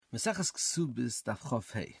Mesachas Kesubis Daf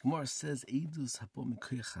Chof Hey. Gemara says Eidus habo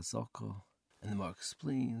mikoyach chazaka, and the Gemara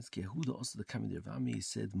explains Yehuda also the Kami Dervami. He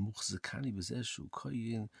said Muchzakani b'zeshu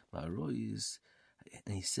koyin ma'aroyis,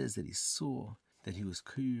 and he says that he saw that he was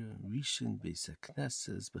koyin rishon beis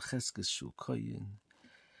haknesses b'cheskes shu koyin.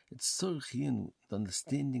 It's tzorich the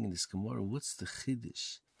understanding in this Gemara. What's the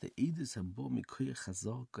chiddush? The Eidus habo mikoyach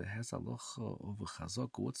chazaka has halacha over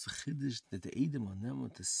chazaka. What's the chiddush that the Eidim are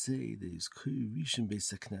not to say that he's koyin rishon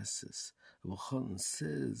beis haknesses? Vakhan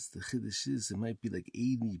says the chiddush is it might be like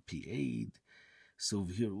Eid mipi Eid. So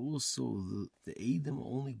over here also the Eidim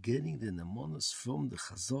are only getting the namanas from the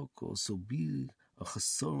chazaka, so be a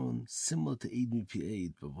chasaron similar to Eid mipi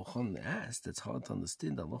Eid. But Vakhan asked, that's hard to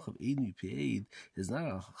understand. The halacha of Eid mipi Eid is not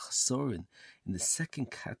a chasaron in the second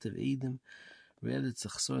kat of Eidim. Rather, it's a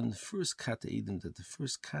chasar in the first kat Eidim, that the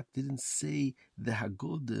first kat didn't say the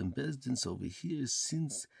Haggadah and Bezdin. So over here,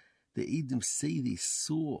 since the Eidim say they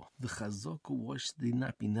saw the chazaka, why should they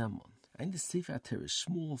not be naman? And the Sefer Ateres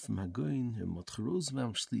Shmuel from Hagoyin, her Matcharoz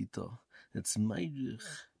Vam Shlita, that's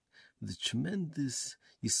Meirich, the tremendous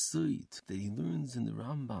Yisoid that he learns in the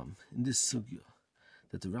Rambam, in this Sugya.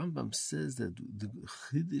 That the Rambam says that the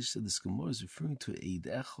Chiddush of this Gemara is referring to Eid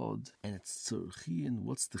Echad, and it's Tzorchian.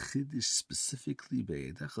 What's the Chiddush specifically by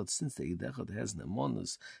Eid Echad? Since the Eid Echad has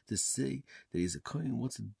Namanos to say that he's a Kohen,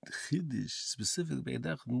 what's the Chiddush specifically by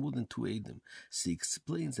Eid Echad more than two Eidim? So he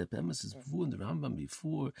explains that Bemis is before in the Rambam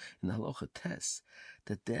before in the Halacha Tes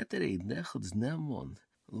that Eid Echad is Namon.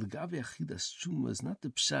 L'gabe achilas truma is not the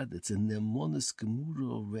pshat, it's a nemonis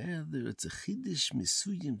gemura, rather it's a chidish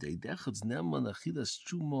misuyim, the eidechad's nemon achilas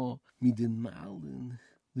truma midin ma'alin,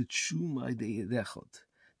 the truma the eidechad.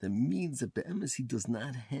 That means that be'emes he does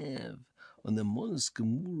not have a nemonis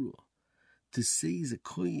gemura to say he's a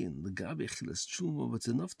koyin, l'gabe achilas truma, but it's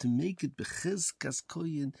enough to make it bechezkas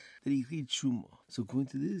koyin that he read truma. So according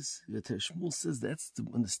to this, Shmuel says that's the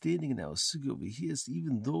understanding in our sugi over here. So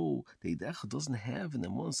even though the Eidachad doesn't have an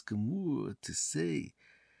Amons Gemur to say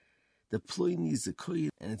that Ploini is a koyin,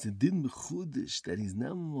 and it's a din mechudish that he's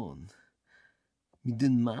namon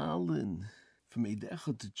midin ma'alin from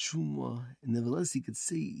Eidachad to Truma, and nevertheless he could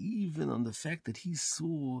say even on the fact that he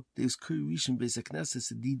saw there's koyin rishon beis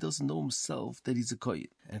haknesses, and he doesn't know himself that he's a koyin.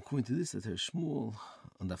 And according to this, Shmuel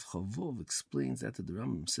on Daf Chavov explains that the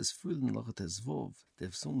Rambam says further in Lachat Ezvov that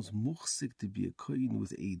if someone's muchsik to be a koyin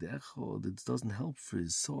with Eid Echad, it doesn't help for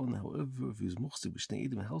his son. However, if he was muchsik b'shnei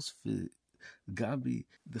Eidim, it helps for Gabi,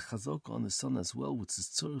 the chazaka on the son as well, which is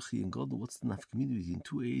tzorchi and God. What's the nafkamina between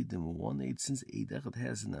two Eidim and one Eid? Since Eid Echad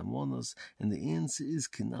has an amonos, and the answer is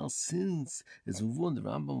canal. Since as we warned the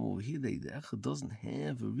Rambam over here, the Eid Echad doesn't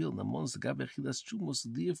have a real amonos. The Gabi achilas truma, so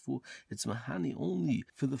therefore it's mahani only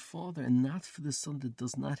for the father and not for the son that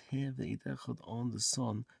does not have the Eid Echad on the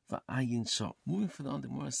son. Va'ayin shah. Moving further on, the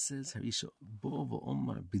Gemara says Harisha bo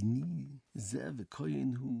v'omar b'ni zev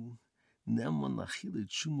v'koyin hu. Neman lachilat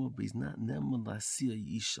truma, but he's not neman lasiya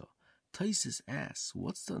yisha. Taisus asks,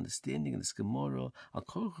 what's the understanding in this Gemara?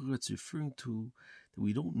 It's referring to that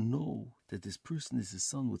we don't know that this person is his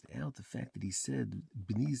son without the fact that he said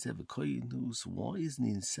b'ni zev v'koyin. So why isn't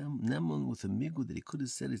he neman with a migo that he could have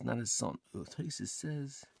said he's not his son? Taisus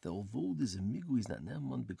says that although there's a migo, he's not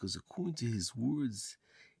neman because according to his words,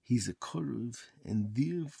 he's a korev, and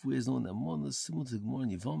therefore there's no neman, similar to the Gemara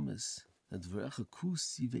in Yevamis. That v'recha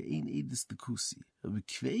kusi ve'ein edis the kusi. Rabbi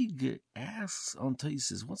Kveiger asks on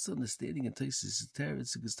Taisus, what's the understanding in Taisus'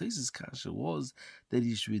 teretz? Because Taisus' kasha was that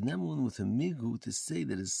he should be neman with a migu to say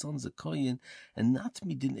that his son's a koyin and not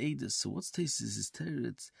midin edis. So what's Taisus'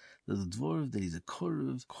 teretz? That the dvorov that he's a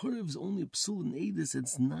korev. Korev is only a psul in edis, and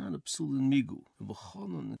it's not a psul in migu.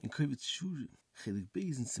 V'chanon in kovet shurim. Chelik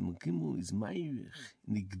beis in simon gimel is meirich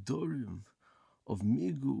in the gdorim of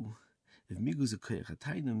migu. If Migo is a koyach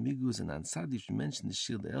hatayna, Migo is an ansadi. If you mention the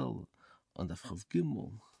Shir El on Daf Chav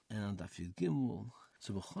Gimel and on Daf Yud Gimel,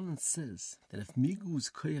 so Bechonan says that if Migo is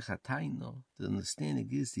koyach hatayna, the understanding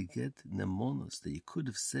is you get nemonos that you could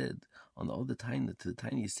have said on the other taina to the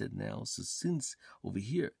taina you said now. So since over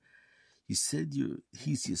here you said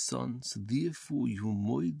he's your son, so therefore you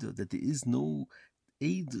moida that there is no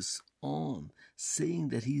edus on saying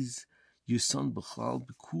that he's your son Bechal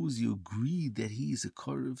because you agree that he is a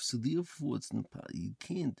korev, so therefore you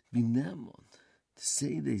can't be naman to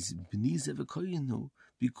say that he's b'ni zev v'koyin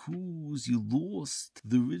because you lost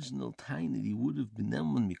the original time that he would have been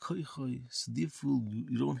naman mikoychoy, so therefore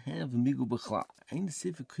you don't have a migo Bechal. Ein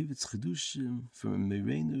sefer krivetz chedushim from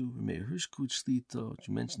Meirenu, Meir Hirschkut Shlita, which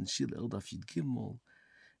you mentioned Shil El Daf Yud Gimel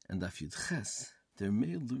and Daf Yud Ches. The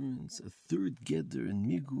Meir learns a third geder in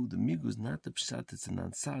migu. The migu is not the pshat; it's an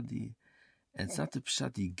ansadi. And it's not the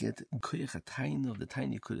pshat you get koyach a taina of the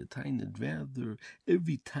taina could a taina. Rather,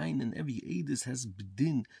 every taina and every edus has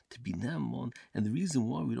bedin to be namon. And the reason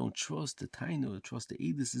why we don't trust the taina or trust the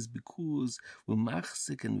edus is because we're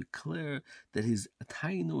machzik and we declare that his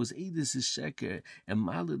taina, his edus is sheker, and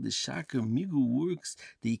mala the shaker migo works.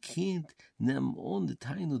 They can't nam on the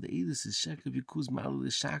taina the edus is sheker because mala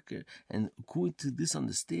the shaker. And according to this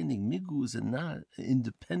understanding, migo is a not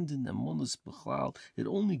independent namonos b'chlal. It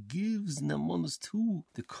only gives namonos to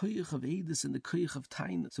the koyach of edus and the koyach of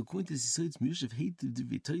taina. So according to Yisrael's Mishav hated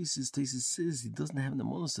the Taisis says he doesn't have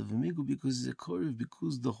namonos of a migo because he's a korev,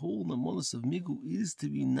 because the whole namonos of migo is to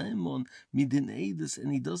be naimon midin edus,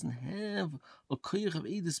 and he doesn't have a koyach of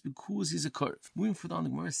edus because he's a korev. Moving further on, the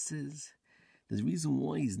Gemara says the reason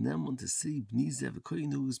why he's naimon to say b'nizev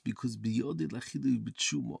koyinu is because biyodid lachilu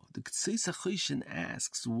b'tshuma. The Ktseis HaChoshen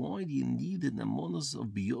asks, why do you need the namonos of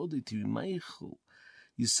biyodid to be meichel?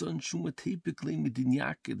 Your son Shuma typically midin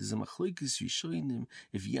Yakir. There's a machlokes Rishonim.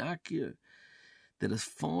 If Yakir, that a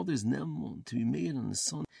father's nemon to be made on the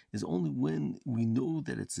son is only when we know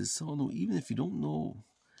that it's his son, or even if you don't know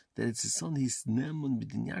that it's his son, he's nemon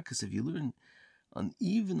midin Yakir. So if you learn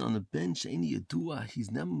even on a bench any adua, he's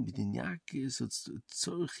nemon midin Yakir. So it's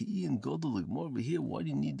tzorchi and godel more over here. Why do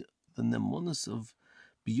you need the nemonis of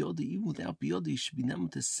biyodi? Even without biyodi, you should be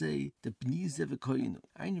nemon to say the b'nizev koyinu.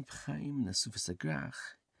 Ein Chaim and Asufas Agrach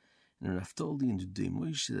and Raftoli and Judei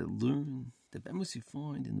Moshe that learn that Bemis you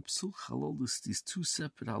find in the Psul Chalolus these two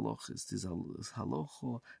separate halachas. There's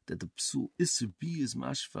halacha that the Psul Isser B is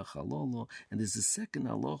Mashva Chalolo, and there's a second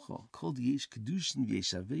halacha called Yesh Kedushin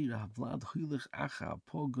V'Yesh Aveira Havlad Chilech Acha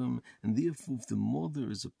Pogum, and therefore if the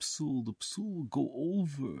mother is a Psul, the Psul will go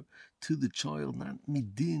over to the child, not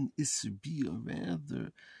Midin Isser B, or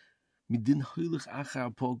rather Midin Chilech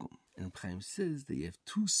Acha Pogum. And Chaim says that you have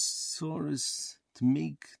two sources to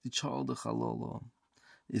make the child a halala,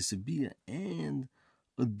 is a bia and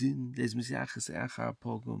a din. There's misachas achar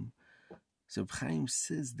pogum. So Chaim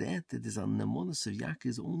says that there's a namonos of Yaakov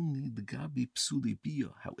is only the gabi psuli bia.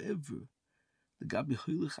 However, the gabi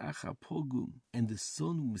hoilach achar pogum and the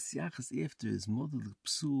son who misachas after his mother the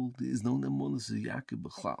psul, there is no namonos of Yaakov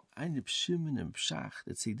b'chlal. Ein Shimon and Pshach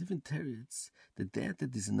that say different terets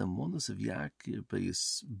that is a namonos of Yaakov by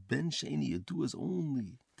his ben sheini yadu is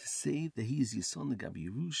only to say that he is your son, the Gabi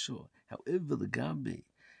Yerusha. However, the Gabi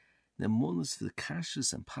Nemonos for the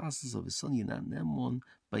kashas and passes of his son, you're not Nemon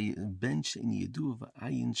by a bench in Yedu of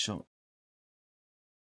Ayin Shon.